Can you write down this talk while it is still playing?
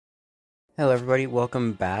Hello everybody,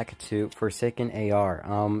 welcome back to Forsaken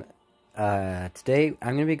AR. Today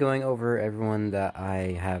I'm gonna be going over everyone that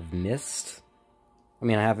I have missed. I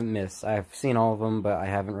haven't missed. I've seen all of them, but I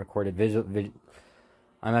haven't recorded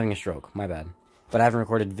I'm having a stroke, my bad. But I haven't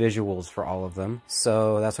recorded visuals for all of them,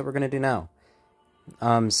 so that's what we're gonna do now.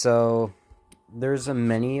 So there's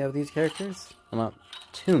many of these characters. Well, not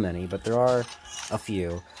too many, but there are a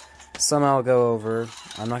few. Some I'll go over.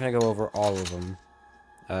 I'm not gonna go over all of them.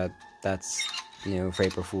 That's new for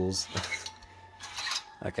April Fools.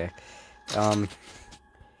 Okay.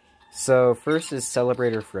 So first is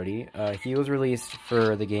Celebrator Freddy. He was released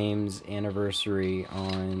for the game's anniversary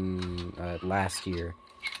on last year,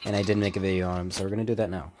 and I did make a video on him, so we're gonna do that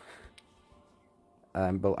now.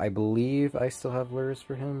 But I believe I still have lures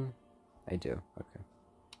for him. I do. Okay.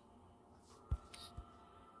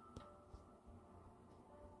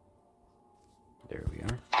 There we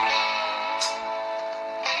are.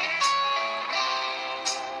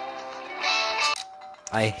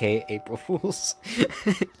 I hate April Fools. I've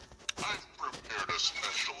prepared a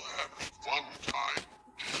special having fun time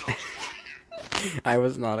just for you. I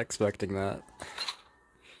was not expecting that.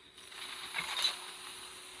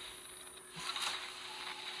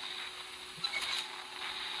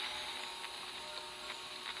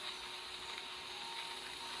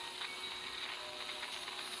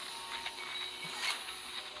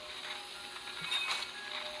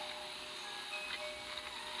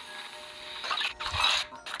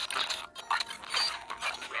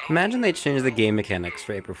 Imagine they change the game mechanics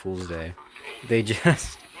for April Fool's Day. They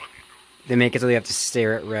make it so they have to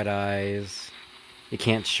stare at red eyes. You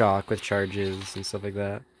can't shock with charges and stuff like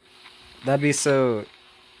that. That'd be so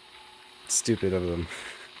stupid of them.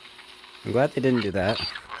 I'm glad they didn't do that.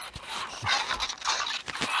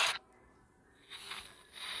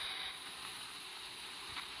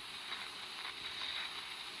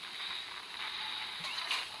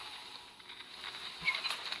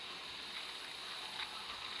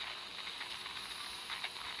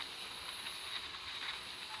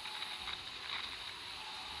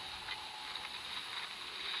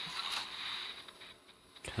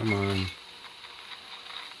 Come on.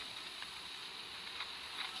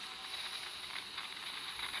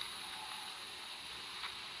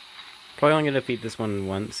 Probably only gonna defeat this one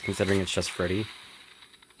once, considering it's just Freddy.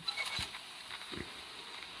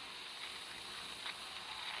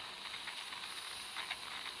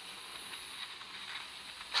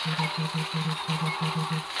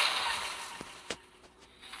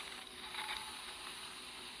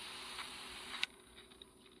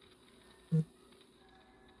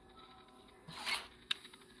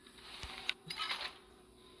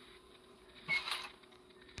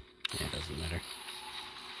 Yeah, it doesn't matter. I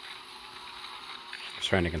was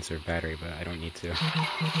trying to conserve battery, but I don't need to. Oh,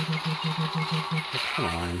 come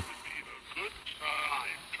on. Good time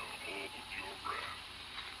to hold your breath.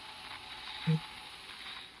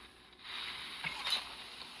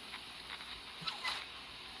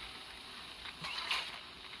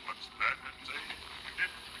 What's that to say? You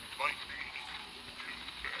didn't invite me.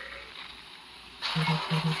 Too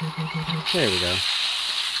bad. There we go.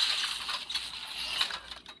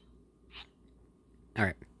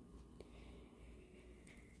 Alright.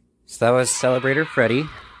 So that was Celebrator Freddy.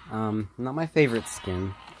 Not my favorite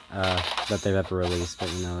skin that they've ever released, but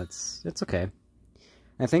you know, it's okay.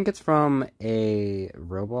 I think it's from a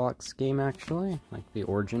Roblox game, actually. Like, the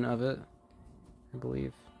origin of it, I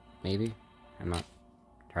believe. Maybe? I'm not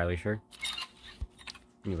entirely sure.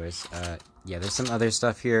 Anyways, yeah, there's some other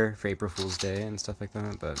stuff here for April Fool's Day and stuff like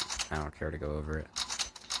that, but I don't care to go over it.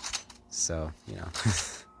 So, you know.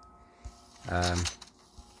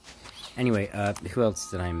 Anyway, who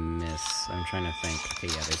else did I miss? I'm trying to think. Okay,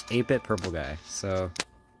 yeah, there's 8-Bit Purple Guy. So,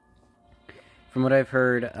 from what I've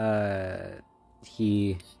heard,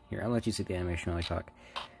 here, I'll let you see the animation while I talk.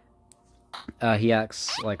 He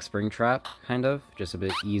acts like Springtrap, kind of, just a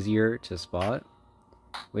bit easier to spot.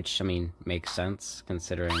 Which, I mean, makes sense,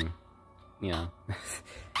 considering, you know,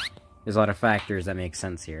 there's a lot of factors that make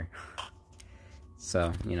sense here.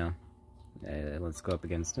 So, you know, let's go up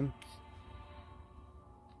against him.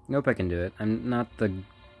 Nope, I can do it. I'm not the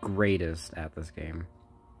greatest at this game.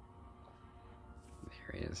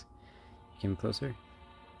 There he is. Came closer.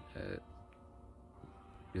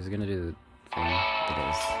 Is it gonna do the thing? It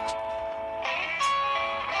is.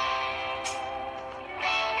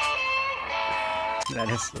 That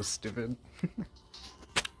is so stupid.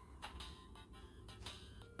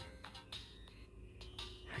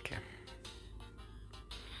 Okay.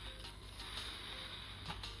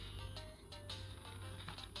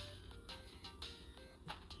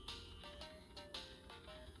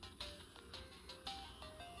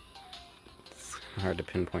 hard to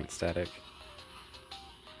pinpoint static.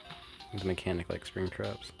 The mechanic like spring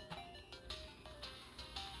traps.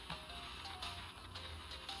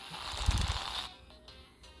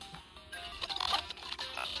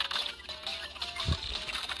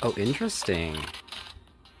 Oh, interesting.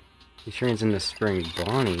 He turns into Spring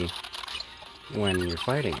Bonnie when you're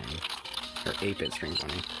fighting him. Or 8-bit Spring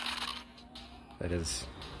Bonnie. That is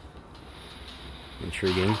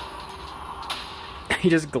intriguing. He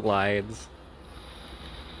just glides.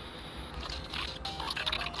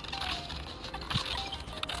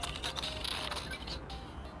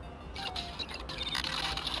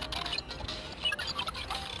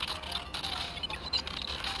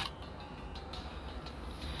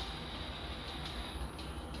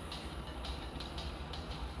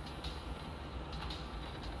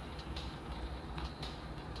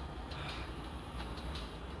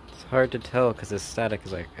 Hard to tell because his static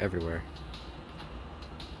is like everywhere.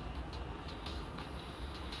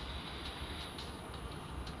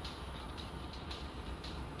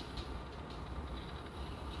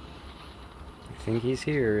 I think he's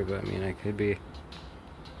here, but I mean, I could be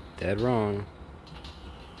dead wrong.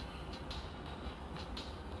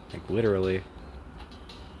 Like, literally.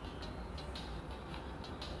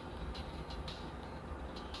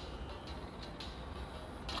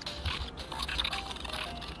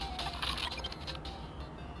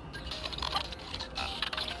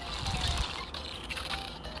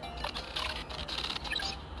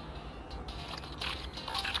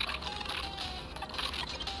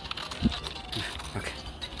 Okay.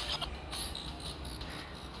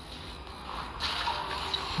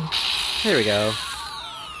 There we go.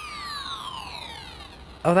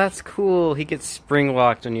 Oh, that's cool. He gets spring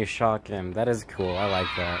locked when you shock him. That is cool. I like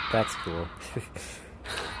that. That's cool.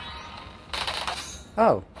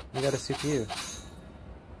 Oh, I got a CPU.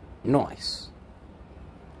 Nice.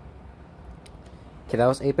 Okay, that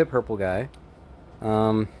was 8-bit purple guy.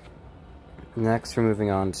 Next we're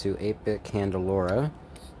moving on to 8-bit Candelora.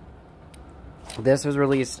 This was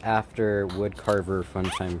released after Woodcarver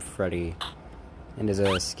Funtime Freddy, and is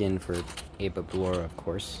a skin for 8-bit Ballora, of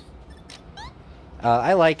course.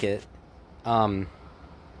 I like it.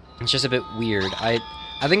 It's just a bit weird. I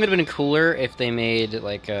think it would have been cooler if they made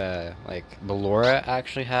like Ballora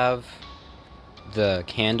actually have the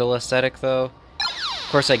candle aesthetic, though. Of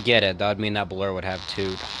course, I get it. That would mean that Ballora would have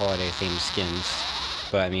 2 holiday-themed skins,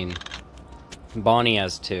 but I mean, Bonnie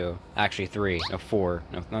has 2, actually 3, no 4,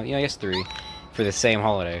 no, yeah, I guess 3 for the same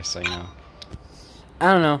holiday. So you know,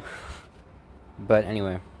 I don't know. But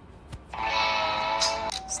anyway,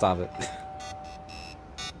 stop it.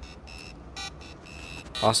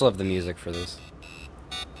 Also love the music for this.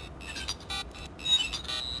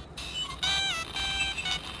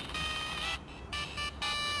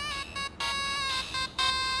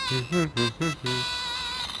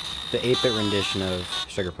 The 8-bit rendition of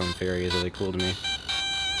Sugar Plum Fairy is really cool to me.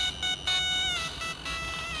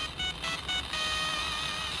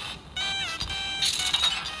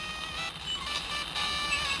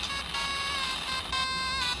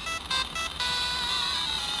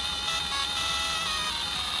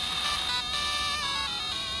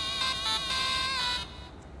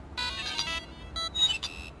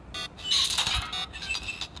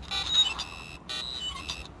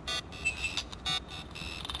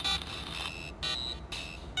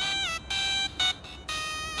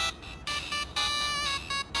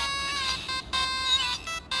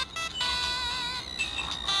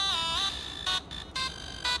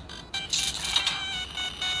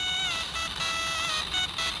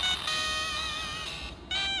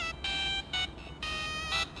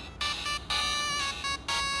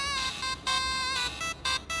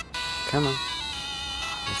 Come on.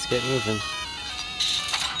 Let's get moving.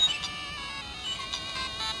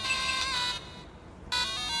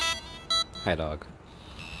 Hi, dog.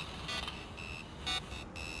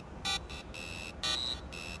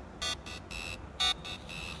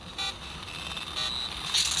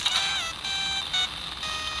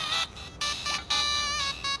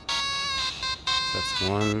 So that's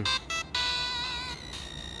one. Is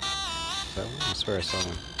that one? I swear I saw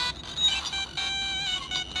one.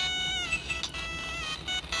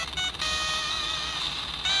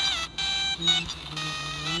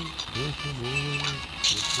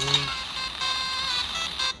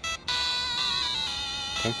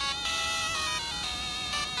 Okay.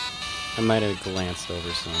 I might have glanced over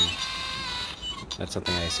some. That's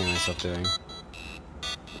something I see myself doing.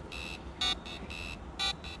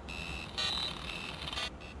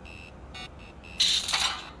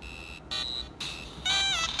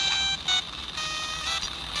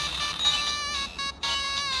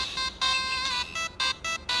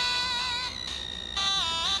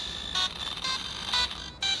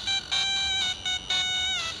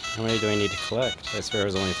 How many do I need to collect? I swear it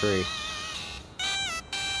was only 3.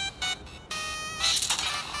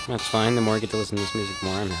 That's fine, the more I get to listen to this music, the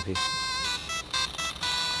more I'm happy.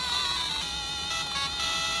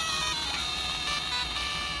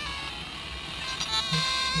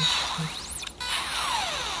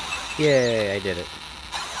 Yay, I did it.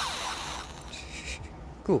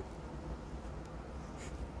 Cool.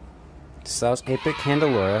 So that was Epic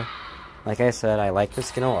Candelora. Like I said, I like this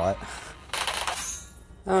skin a lot.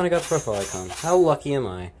 Oh, and I got the profile icon. How lucky am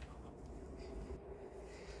I?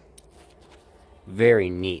 Very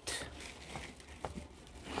neat.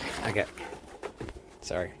 Okay.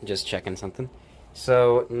 Sorry, just checking something.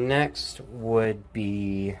 So, next would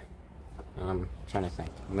be... I'm trying to think.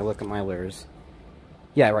 Let me look at my lures.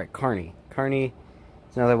 Yeah, right, Carney. Carney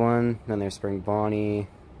is another one. Then there's Spring Bonnie.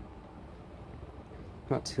 I'm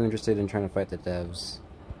not too interested in trying to fight the devs.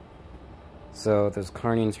 So, there's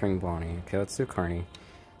Carney and Spring Bonnie. Okay, let's do Carney.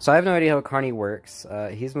 So, I have no idea how Carney works.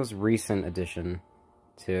 He's the most recent addition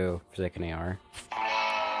to Forsaken AR.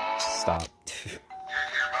 Stop.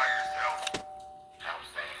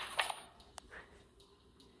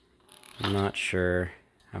 I'm not sure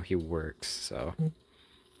how he works, so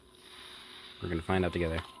we're gonna find out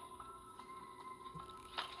together.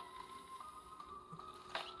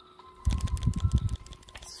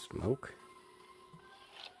 Smoke?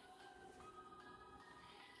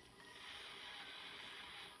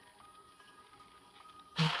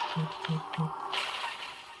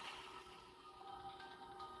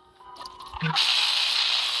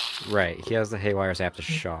 Right, he has the Haywires after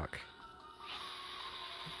shock.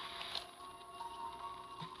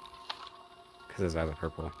 Because his eyes are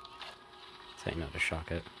purple. So you know to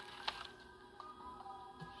shock it.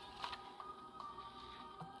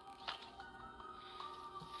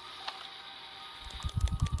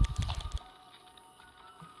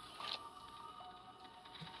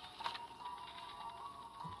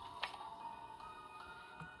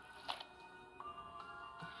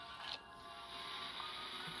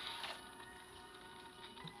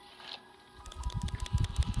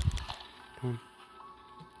 Come on.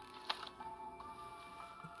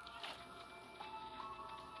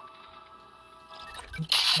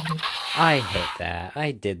 I hit that.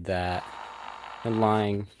 I did that. I'm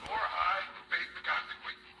lying.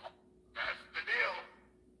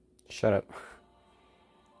 Shut up.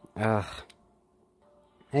 Ugh.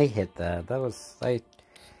 I hit that. That was...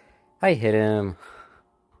 I hit him.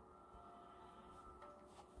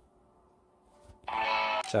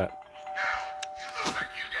 Shut up.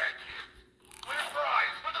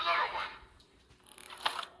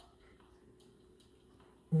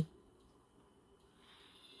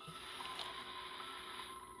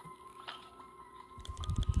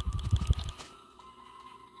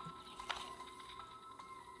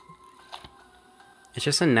 It's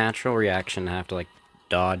just a natural reaction to have to, like,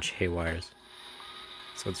 dodge Haywires.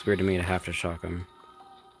 So it's weird to me to have to shock him.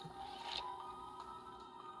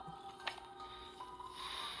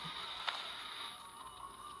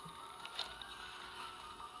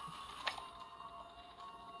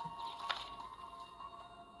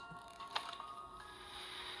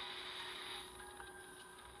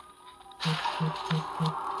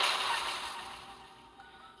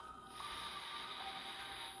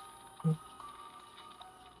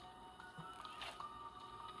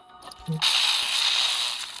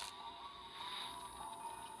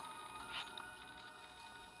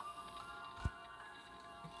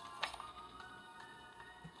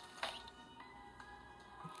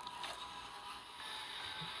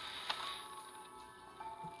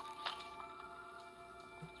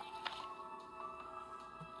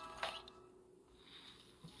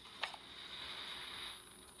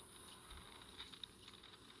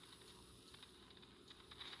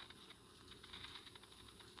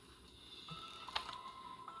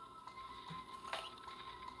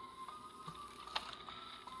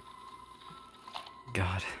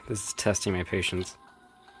 God, this is testing my patience.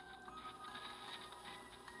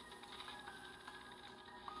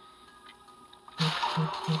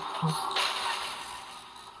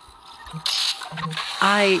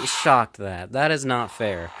 I shocked that. That is not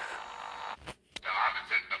fair.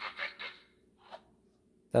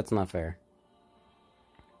 That's not fair.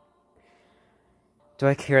 Do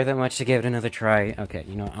I care that much to give it another try? Okay,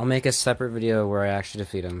 you know, I'll make a separate video where I actually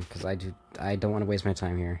defeat him, because I don't want to waste my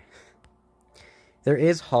time here. There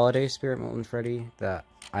is Holiday Spirit Molten Freddy that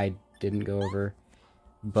I didn't go over,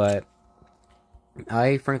 but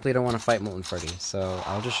I frankly don't want to fight Molten Freddy, so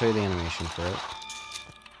I'll just show you the animation for it.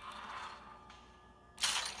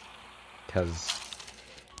 Because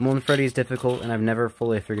Molten Freddy is difficult, and I've never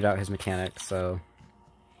fully figured out his mechanics, so,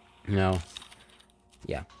 you know,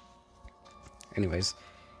 yeah. Anyways,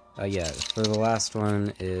 yeah, for the last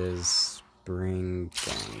one is Spring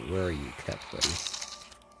Bonnie. Where are you kept, buddy?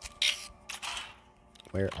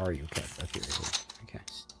 Where are you kept? Up here. Okay.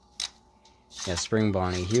 Yeah, Spring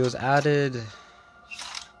Bonnie. He was added a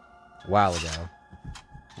while ago.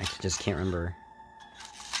 I just can't remember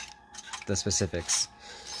the specifics.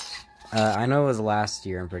 I know it was last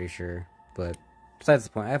year, I'm pretty sure. But besides the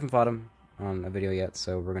point, I haven't fought him on a video yet,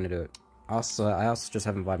 so we're gonna do it. Also, I also just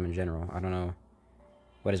haven't fought him in general. I don't know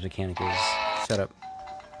what his mechanic is. Shut up.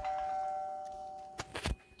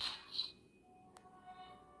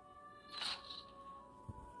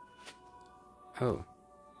 Oh.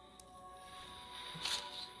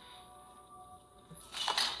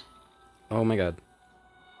 Oh my god.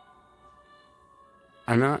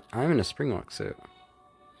 I'm in a Springlock suit.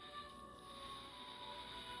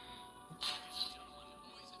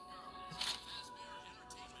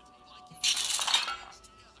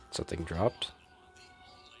 Something dropped.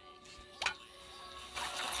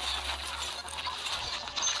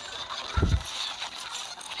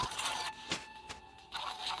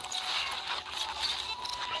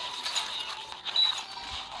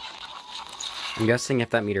 I'm guessing if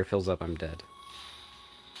that meter fills up, I'm dead.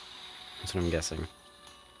 That's what I'm guessing.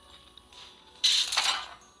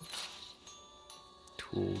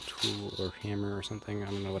 Tool, or hammer or something. I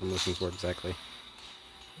don't know what I'm looking for exactly.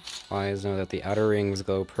 Why is know that the outer rings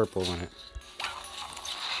glow purple in it?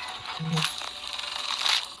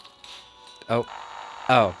 Oh.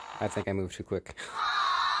 Oh, I think I moved too quick.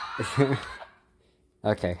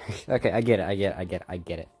 Okay. Okay, I get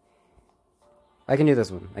it. I can do this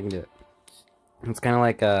one. I can do it. It's kind of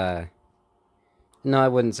like, no, I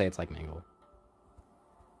wouldn't say it's like Mangle.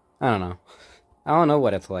 I don't know. I don't know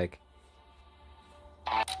what it's like.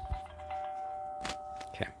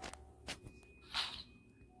 Okay.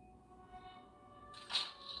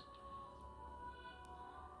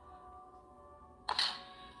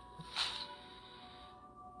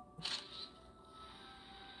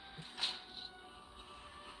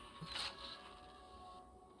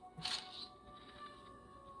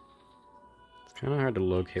 It's kind of hard to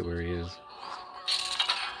locate where he is.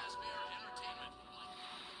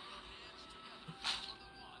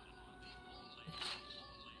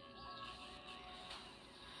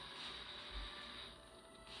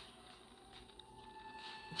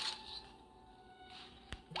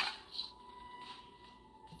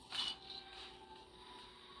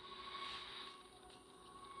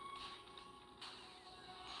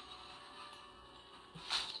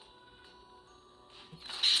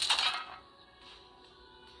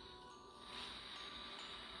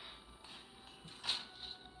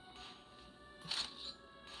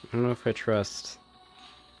 I don't know if I trust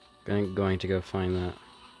going to go find that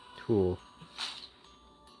tool.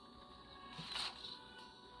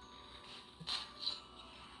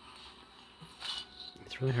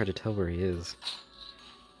 It's really hard to tell where he is.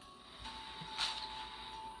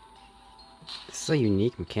 This is a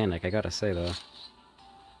unique mechanic, I gotta say, though. Is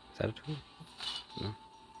that a tool? No.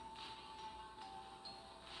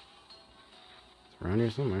 It's around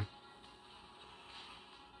here somewhere.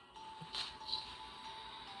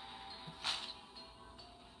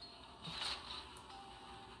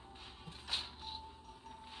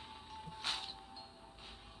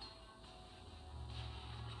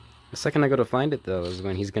 The second I go to find it, though, is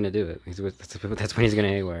when he's gonna do it. That's when he's gonna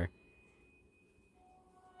anywhere.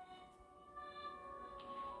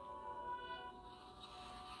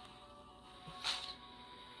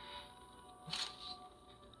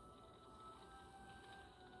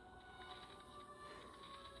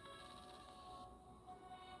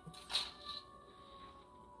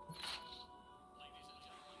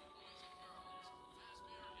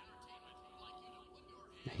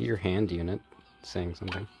 I hear your hand unit saying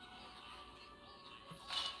something.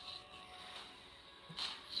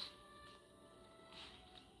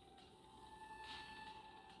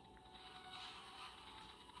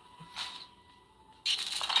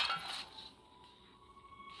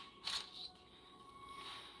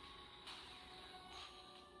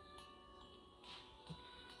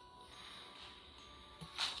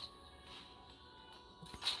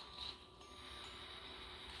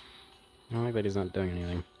 I like that he's not doing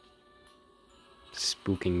anything.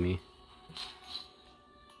 Spooking me.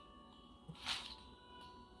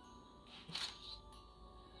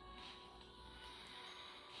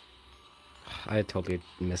 I totally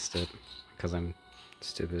missed it because I'm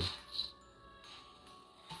stupid.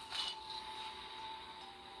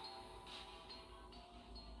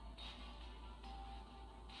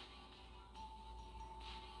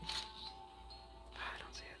 I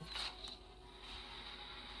don't see it.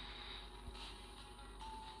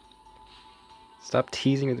 Stop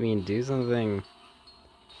teasing with me and do something.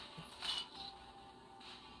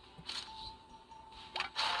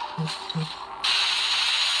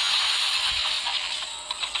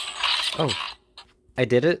 Oh, I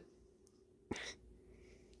did it?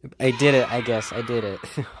 I did it, I guess. I did it.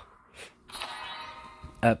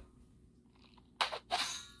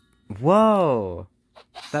 Whoa!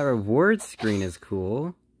 That reward screen is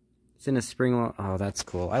cool. It's in a spring. Oh, that's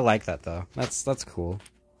cool. I like that, though. That's cool.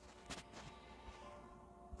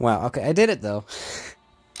 Wow, okay, I did it, though.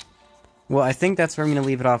 Well, I think that's where I'm going to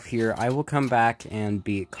leave it off here. I will come back and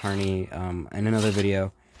beat Carney in another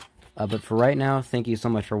video. But for right now, thank you so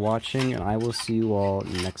much for watching, and I will see you all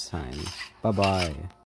next time. Bye-bye.